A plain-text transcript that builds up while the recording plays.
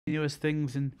newest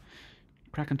things in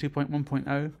Kraken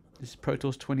 2.1.0. This Pro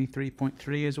Tools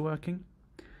 23.3 is working.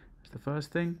 That's the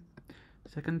first thing.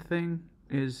 Second thing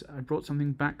is I brought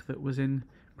something back that was in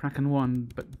Kraken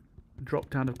 1 but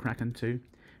dropped out of Kraken 2,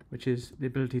 which is the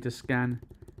ability to scan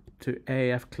to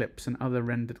AAF clips and other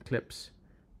rendered clips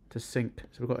to sync.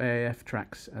 So we've got AAF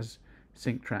tracks as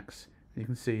sync tracks. You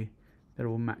can see they're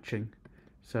all matching.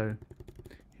 So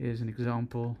here's an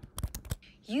example.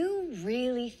 You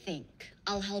really think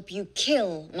I'll help you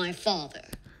kill my father?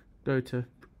 Go to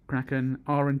Kraken.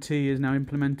 R&T is now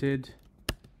implemented.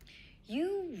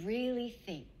 You really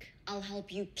think I'll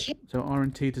help you kill... So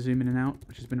R&T to zoom in and out,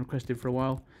 which has been requested for a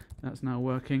while. That's now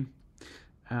working.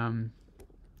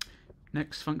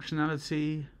 Next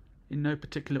functionality, in no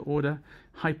particular order,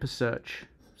 hyper search.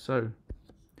 So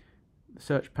the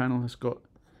search panel has got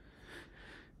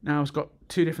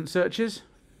two different searches,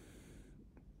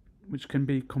 which can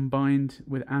be combined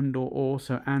with and or.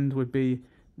 So and would be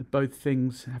that both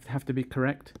things have to be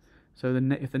correct. So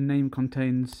if the name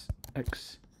contains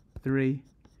x3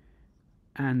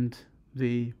 and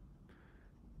the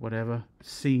whatever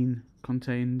scene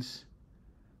contains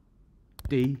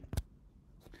d,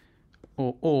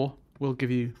 or will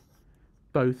give you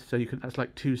both. So you can, that's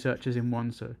like two searches in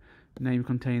one. So name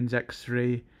contains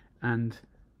x3 and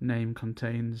name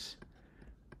contains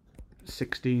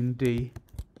 16d.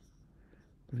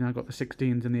 We've now got the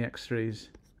 16s and the x3s.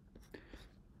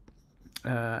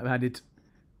 I've added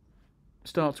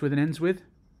starts with and ends with,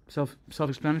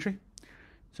 self-explanatory.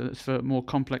 So that's for more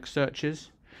complex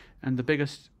searches. And the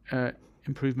biggest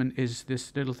improvement is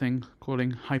this little thing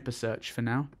calling hyper search for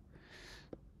now.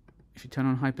 If you turn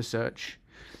on hyper search,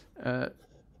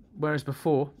 whereas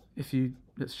before,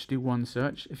 let's just do one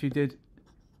search. If you did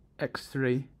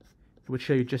x3, it would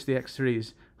show you just the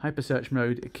x3s. Hyper search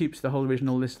mode, it keeps the whole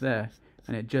original list there,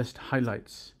 and it just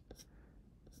highlights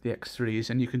the x3s,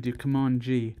 and you can do Command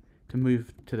G to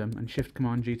move to them and Shift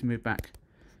Command G to move back.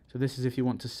 So this is if you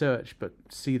want to search but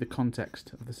see the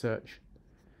context of the search.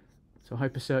 So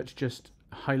hyper search just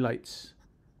highlights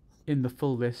in the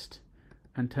full list,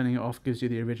 and turning it off gives you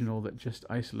the original that just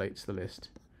isolates the list.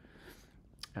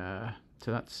 So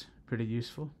that's pretty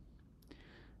useful.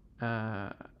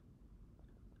 Find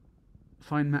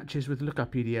matches with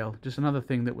lookup EDL, just another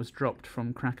thing that was dropped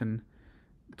from Kraken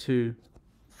 2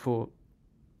 for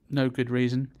no good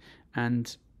reason,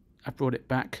 and I brought it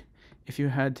back.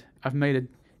 I've made an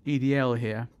EDL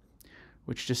here,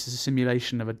 which just is a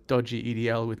simulation of a dodgy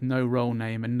EDL with no role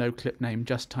name and no clip name,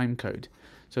 just timecode.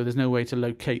 So there's no way to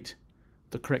locate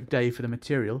the correct day for the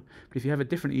material. But if you have a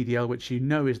different EDL which you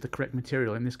know is the correct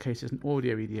material, in this case it's an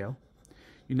audio EDL,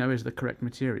 you know is the correct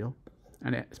material,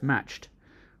 and it's matched,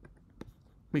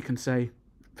 we can say,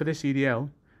 for this EDL,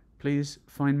 please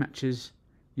find matches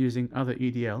using other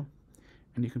EDL,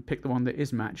 and you can pick the one that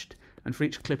is matched, and for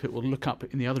each clip it will look up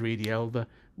in the other EDL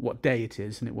what day it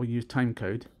is, and it will use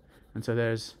timecode. And so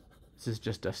this is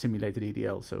just a simulated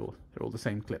EDL, so they're all the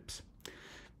same clips.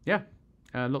 Yeah,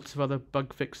 lots of other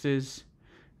bug fixes.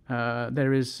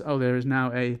 There is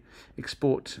now a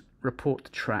export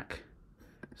report track.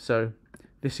 So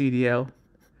this EDL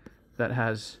that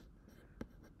has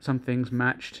some things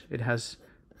matched, it has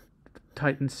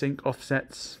Titan sync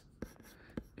offsets.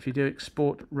 If you do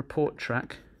export report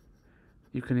track,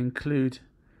 you can include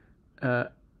a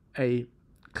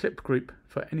clip group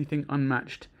for anything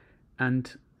unmatched,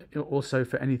 and also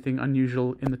for anything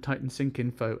unusual in the Titan sync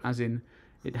info, as in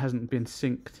it hasn't been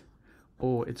synced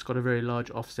or it's got a very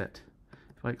large offset.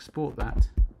 If I export that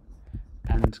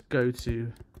and go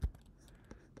to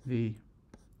the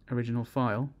original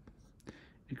file,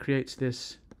 it creates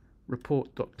this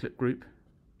report.clip group,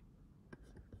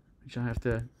 which I have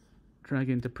to drag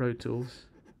into Pro Tools.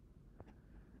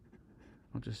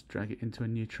 I'll just drag it into a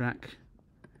new track,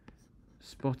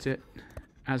 spot it,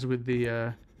 as with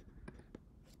the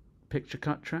picture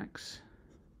cut tracks,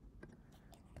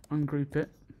 ungroup it,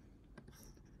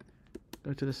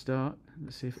 go to the start,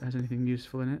 let's see if it has anything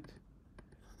useful in it.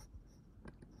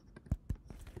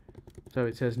 So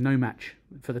it says no match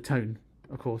for the tone.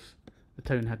 Of course, the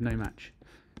tone had no match.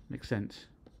 Makes sense.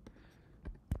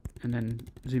 And then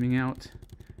zooming out,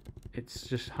 it's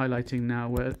just highlighting now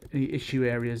where any issue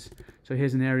areas. So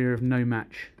here's an area of no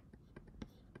match,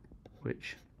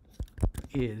 which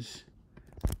is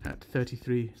at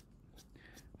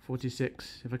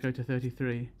 33:46. If I go to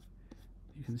 33,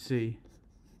 you can see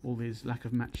all these lack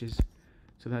of matches.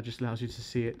 So that just allows you to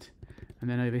see it. And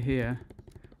then over here,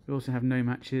 we also have no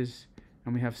matches,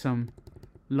 and we have some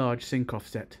large sync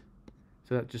offset.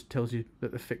 So that just tells you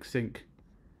that the fixed sync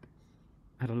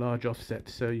had a large offset,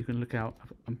 so you can look out.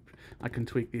 I can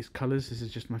tweak these colors. This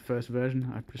is just my first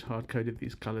version. I've just hard coded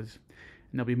these colors,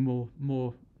 and there'll be more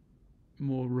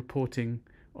reporting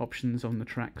options on the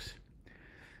tracks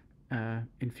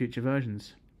in future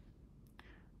versions.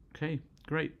 Okay,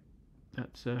 great.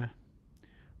 That's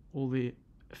all the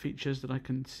features that I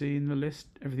can see in the list.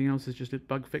 Everything else is just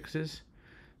bug fixes.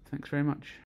 Thanks very much.